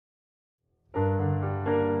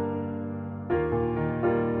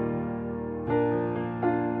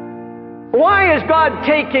why is God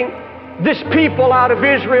taking this people out of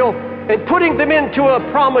Israel and putting them into a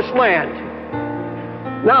promised land?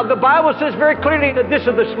 Now, the Bible says very clearly that this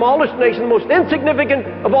is the smallest nation, the most insignificant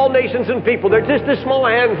of all nations and people. They're just a small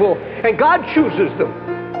handful, and God chooses them.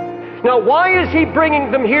 Now, why is He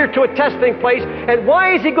bringing them here to a testing place, and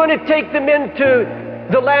why is He going to take them into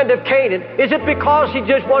the land of Canaan? Is it because He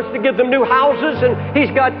just wants to give them new houses, and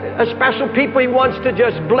He's got a special people He wants to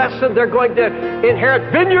just bless them? They're going to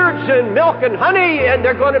inherit vineyards and milk and honey, and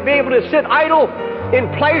they're going to be able to sit idle in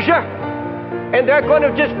pleasure, and they're going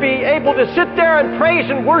to just be able to sit there and praise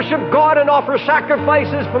and worship God and offer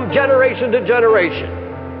sacrifices from generation to generation.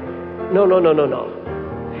 No, no, no, no, no.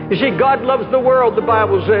 You see, God loves the world, the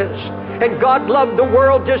Bible says. And God loved the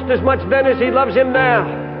world just as much then as He loves him now.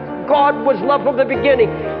 God was love from the beginning.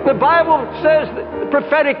 The Bible says that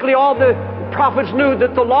prophetically all the prophets knew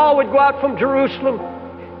that the law would go out from Jerusalem,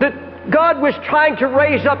 that God was trying to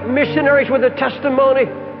raise up missionaries with a testimony.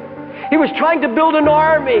 He was trying to build an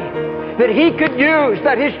army that He could use,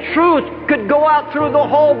 that His truth could go out through the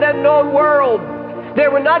whole then known world. They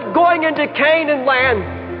were not going into Canaan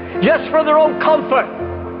land just for their own comfort.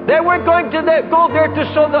 They weren't going to go there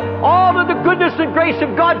to so that all of the goodness and grace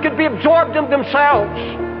of God could be absorbed in themselves.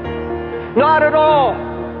 Not at all.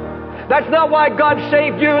 That's not why God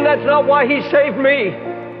saved you, and that's not why He saved me.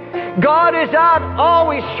 God is out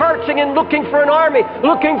always searching and looking for an army,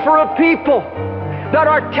 looking for a people that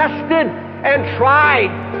are tested and tried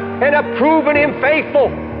and have proven Him faithful.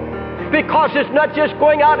 Because it's not just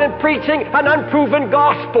going out and preaching an unproven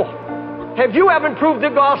gospel. If you haven't proved the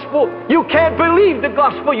gospel, you can't believe the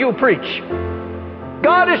gospel you preach.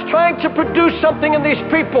 God is trying to produce something in these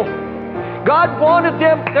people. God wanted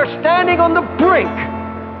them, they're standing on the brink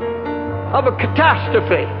of a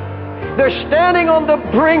catastrophe. They're standing on the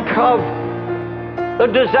brink of a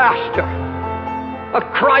disaster, a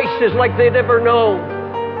crisis like they'd ever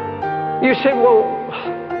known. You say, well,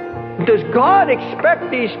 does God expect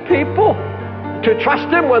these people to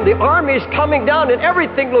trust Him when the army is coming down and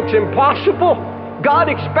everything looks impossible? God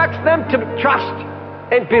expects them to trust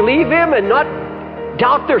and believe Him and not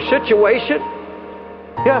doubt their situation?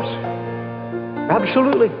 Yes,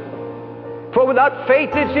 absolutely. For without faith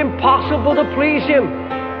it's impossible to please Him.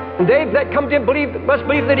 And they that come to Him must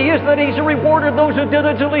believe that He is, that He's a rewarder of those who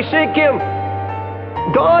diligently seek Him.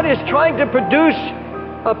 God is trying to produce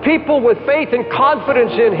a people with faith and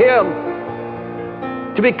confidence in Him,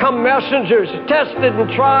 to become messengers, tested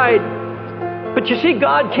and tried. But you see,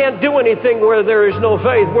 God can't do anything where there is no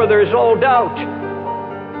faith, where there is all doubt.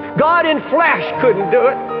 God in flesh couldn't do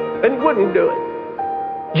it and wouldn't do it.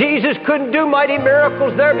 Jesus couldn't do mighty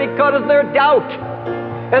miracles there because of their doubt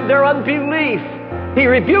and their unbelief. He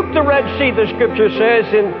rebuked the Red Sea, the Scripture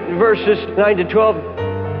says in verses 9 to 12,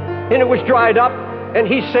 and it was dried up, and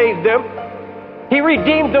He saved them. He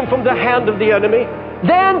redeemed them from the hand of the enemy.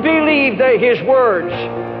 Then believed they His words.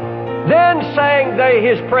 Then sang they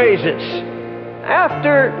His praises.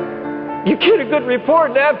 After you get a good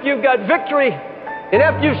report, and after you've got victory, and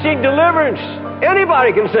after you've seen deliverance,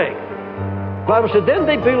 anybody can sing. The Bible said, then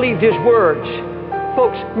they believed His words.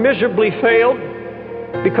 Folks, miserably failed,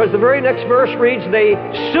 because the very next verse reads, they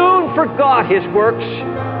soon forgot His works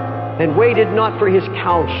and waited not for His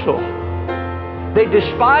counsel. They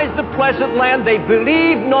despised the pleasant land. They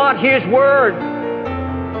believed not His word.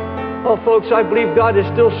 Oh, folks, I believe God is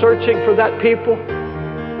still searching for that people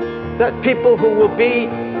who will be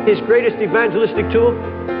His greatest evangelistic tool.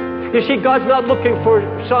 You see, God's not looking for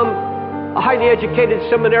some highly educated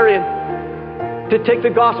seminarian to take the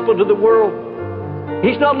gospel to the world.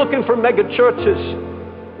 He's not looking for mega churches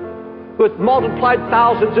with multiplied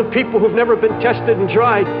thousands of people who've never been tested and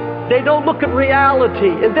tried. They don't look at reality.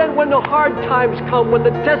 And then when the hard times come, when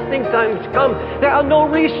the testing times come, there are no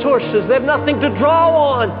resources. They have nothing to draw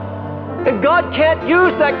on. And God can't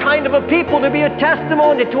use that kind of a people to be a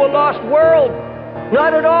testimony to a lost world.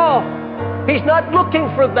 Not at all. He's not looking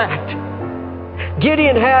for that.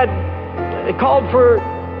 Gideon had called for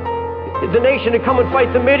the nation to come and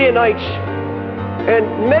fight the Midianites,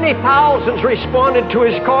 and many thousands responded to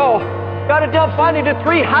his call. Got it down finally to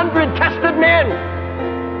 300 tested men.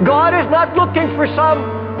 God is not looking for some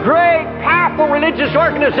great, powerful religious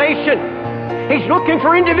organization. He's looking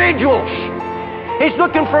for individuals. He's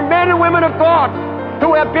looking for men and women of God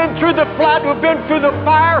who have been through the flood, who have been through the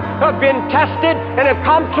fire, who have been tested and have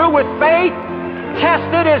come through with faith,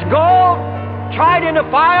 tested as gold, tried in the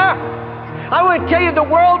fire. I want to tell you, the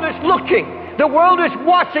world is looking. The world is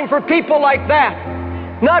watching for people like that.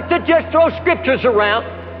 Not to just throw scriptures around,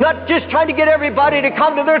 not just trying to get everybody to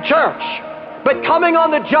come to their church, but coming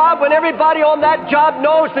on the job when everybody on that job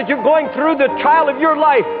knows that you're going through the trial of your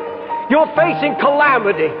life. You're facing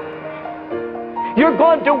calamity. You're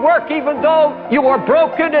going to work even though you are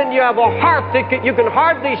broken and you have a heart that you can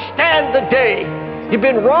hardly stand the day. You've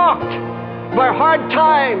been rocked by hard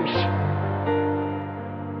times.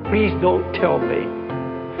 Please don't tell me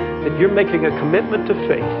that you're making a commitment to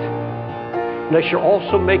faith unless you're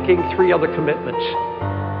also making three other commitments.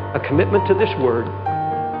 A commitment to this word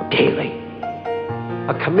daily.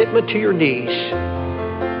 A commitment to your knees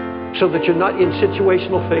so that you're not in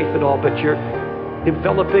situational faith at all, but you're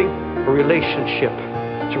developing a relationship.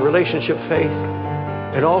 It's a relationship faith.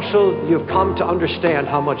 And also you've come to understand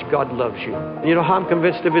how much God loves you. And you know how I'm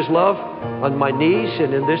convinced of His love? On my knees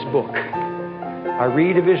and in this book. I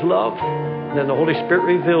read of His love, and then the Holy Spirit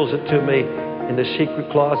reveals it to me in the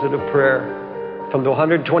secret closet of prayer. From the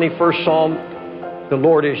 121st Psalm, the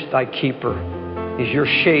Lord is thy keeper. He's your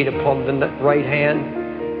shade upon the right hand.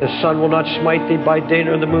 The sun will not smite thee by day,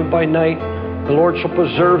 nor the moon by night. The Lord shall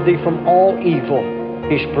preserve thee from all evil.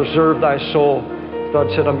 He's preserved thy soul. God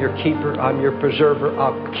said, I'm your keeper, I'm your preserver.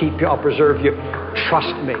 I'll keep you, I'll preserve you.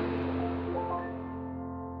 Trust me.